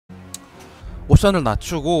옵션을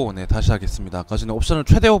낮추고 네 다시 하겠습니다. 아까 전에 옵션을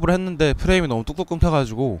최대업을 했는데 프레임이 너무 뚝뚝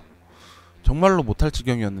끊겨가지고 정말로 못할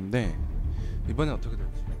지경이었는데 이번엔 어떻게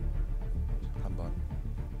될지 한번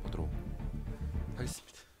보도록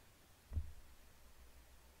하겠습니다.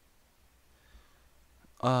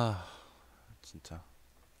 아 진짜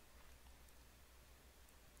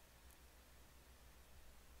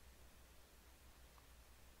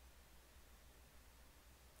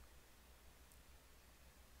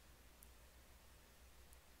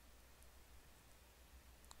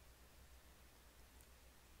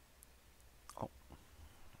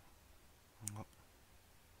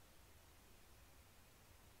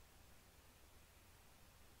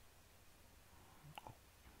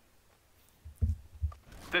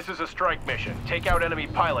This is a strike mission. Take out enemy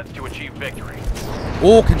pilots to achieve victory.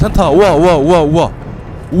 오 괜찮다. 우와 우와 우와 우와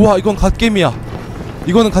우와 이건 갓게임이야.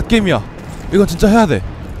 이거는 갓게임이야. 이건 진짜 해야돼.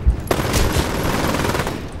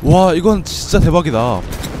 와 이건 진짜 대박이다.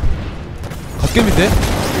 갓게임인데?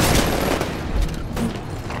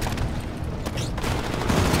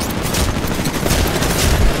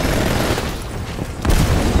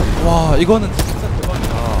 와 이거는 진짜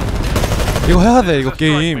대박이다. 이거 해야돼. 이거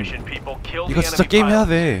게임 이거 진짜 게임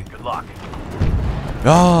해야돼.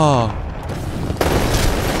 야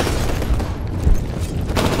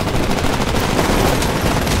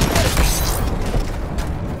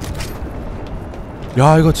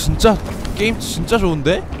야 이거 진짜 게임 진짜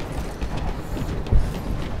좋은데?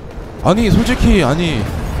 아니 솔직히 아니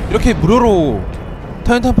이렇게 무료로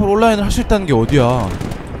타이탄폴 온라인을 할 수 있다는 게 어디야. 아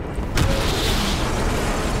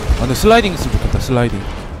근데 슬라이딩 있으면 좋겠다. 슬라이딩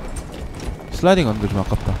안 돼. 좀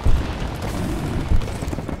아깝다.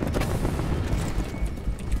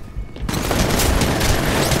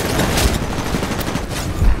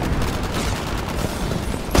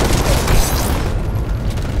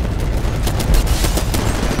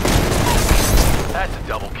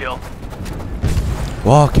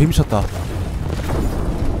 와 개미쳤다.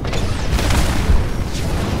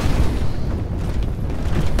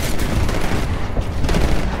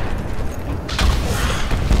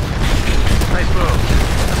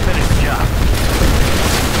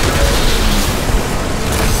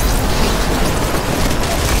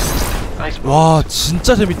 와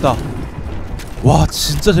진짜 재밌다. 와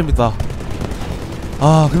진짜 재밌다.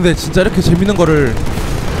 아 근데 진짜 이렇게 재밌는 거를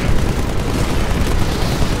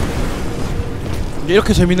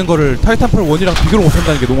이렇게 재밌는 거를 타이탄폴 1이랑 비교를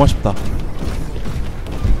못한다는 게 너무 아쉽다.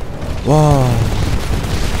 와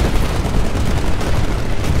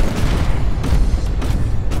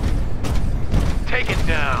Take it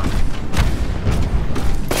down.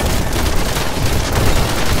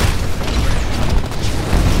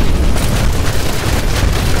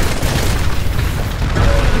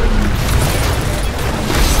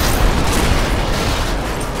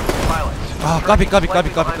 아 까비.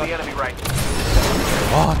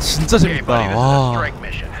 와 진짜 재밌다. 와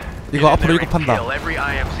이거 앞으로 이거 판다.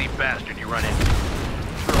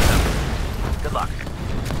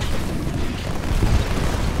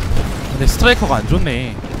 근데 스트라이커가 안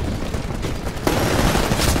좋네.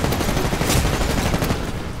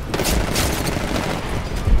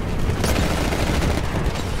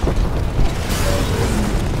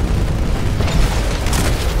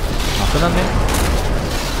 아 끝났네.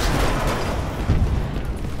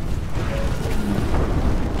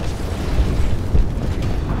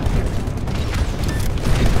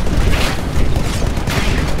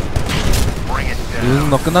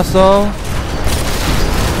 너 끝났어. 너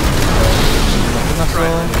끝났어.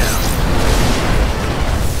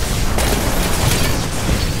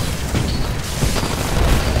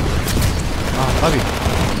 아 까비.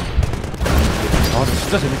 아 근데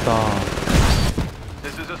진짜 재밌다.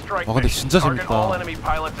 아 근데 진짜 재밌다.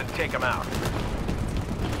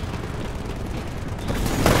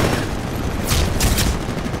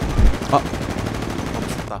 아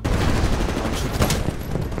멈췄다.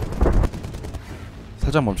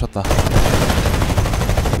 살짝 멈췄다.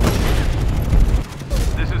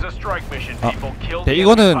 아, 네,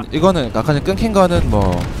 이거는 아까 전에 끊긴 거는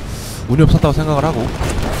뭐 운이 없었다고 생각을 하고.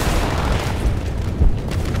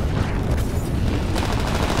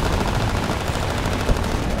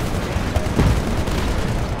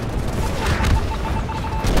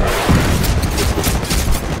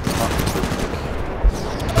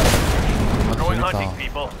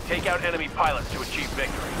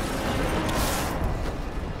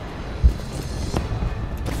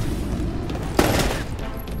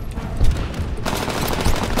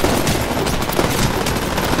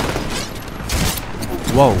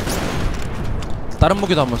 와우. 다른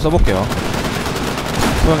무기도 한번 써볼게요.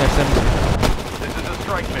 소형 SMG.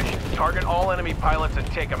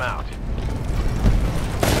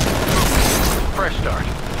 Fresh start.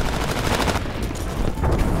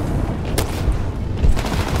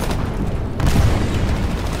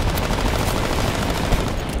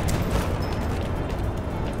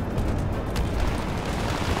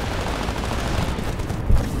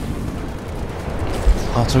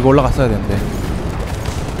 아, 저기 올라갔어야 되는데.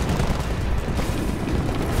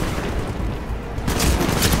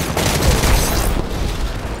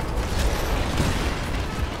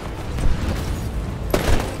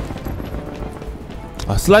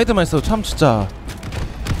 아, 슬라이드만 있어도 참 진짜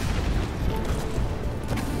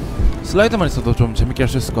슬라이드만 있어도 좀 재밌게 할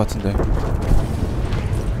수 있을 것 같은데.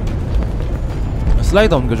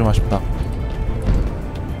 슬라이드 없는 게 좀 아쉽다.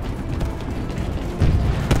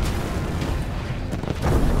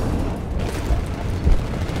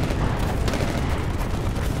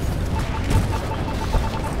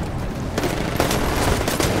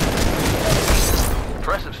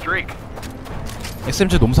 Impressive streak.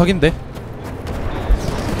 SMG 너무 사기인데?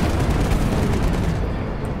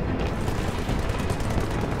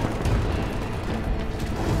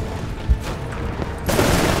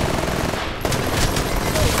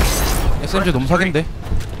 SMG 너무 사기인데?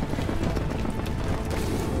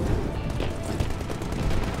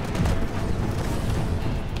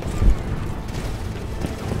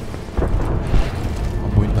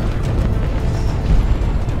 안 보인다.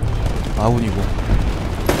 아운이고.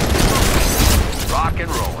 Rock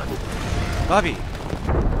and rollin'. 까비.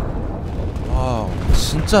 와우,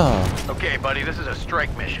 진짜. Okay, buddy, this is a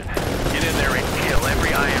strike mission. Get in there and kill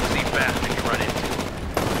every IMC bastard you run into.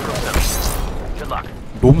 Good luck.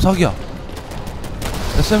 너무 사기야.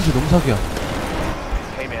 SMG 너무 사기야.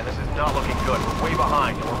 Hey man, this is not looking good. We're way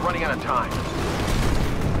behind and we're running out of time.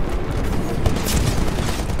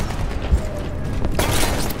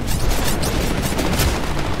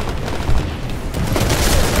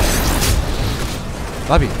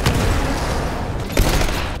 까비.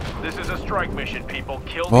 This is a strike mission, people.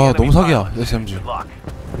 Kill the 와, enemy 너무 사기야, pilots. SMG. Good luck.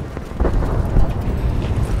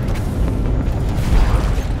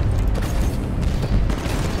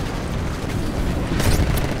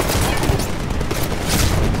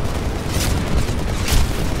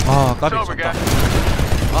 아, 까비. It's over, 졌다. guys.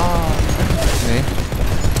 아, 네.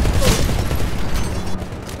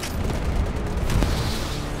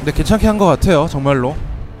 근데 괜찮게 한 것 같아요, 정말로.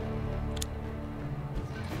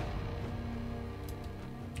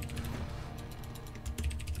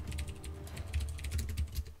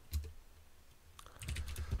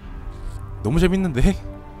 너무 재밌는데?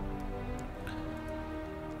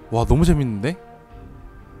 와, 너무 재밌는데?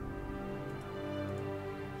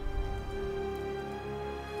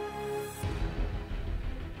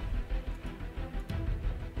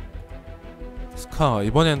 스카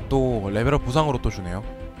이번엔 또 레벨업 보상으로 또 주네요.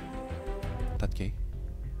 닫기.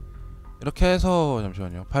 이렇게 해서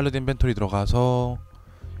잠시만요. 파일럿 인벤토리 들어가서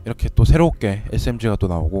이렇게 또 새롭게 SMG가 또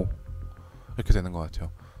나오고 이렇게 되는 것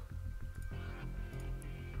같아요.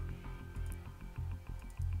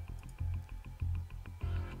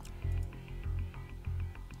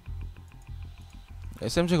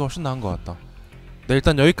 SMG가 훨씬 나은 것 같다. 네,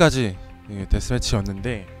 일단 여기까지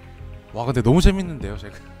데스매치였는데, 와 근데 너무 재밌는데요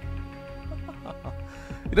제가.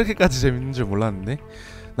 이렇게까지 재밌는 줄 몰랐는데.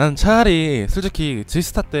 난 차라리 솔직히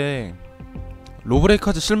G스타 때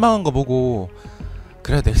로브레이커즈 실망한 거 보고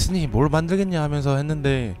그래 넥슨이 뭘 만들겠냐 하면서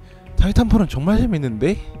했는데, 타이탄폴은 정말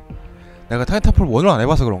재밌는데? 내가 타이탄폴 1을 안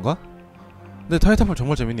해봐서 그런가? 근데 타이탄폴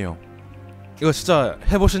정말 재밌네요. 이거 진짜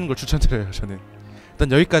해보시는 걸 추천드려요 저는.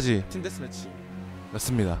 일단 여기까지 팀데스매치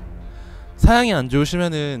였습니다. 사양이 안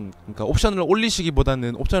좋으시면은, 그러니까 옵션을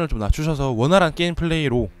올리시기보다는 옵션을 좀 낮추셔서 원활한 게임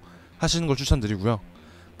플레이로 하시는 걸 추천드리고요.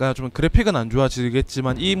 그러니까 좀 그래픽은 안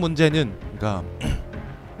좋아지겠지만 이 문제는, 그러니까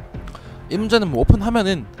이 문제는 뭐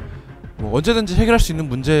오픈하면은 뭐 언제든지 해결할 수 있는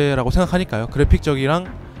문제라고 생각하니까요. 그래픽이랑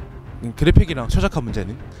최적화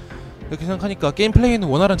문제는 이렇게 생각하니까 게임 플레이는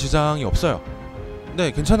원활한 지장이 없어요.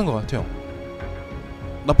 네, 괜찮은 것 같아요.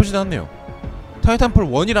 나쁘지도 않네요. 타이탄폴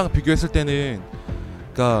 1이랑 비교했을 때는,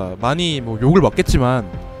 그러니까 많이 뭐 욕을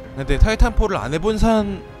먹겠지만, 근데 타이탄폴을 안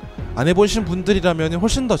해보신 분들이라면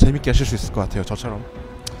훨씬 더 재밌게 하실 수 있을 것 같아요, 저처럼.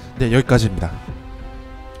 네, 여기까지입니다.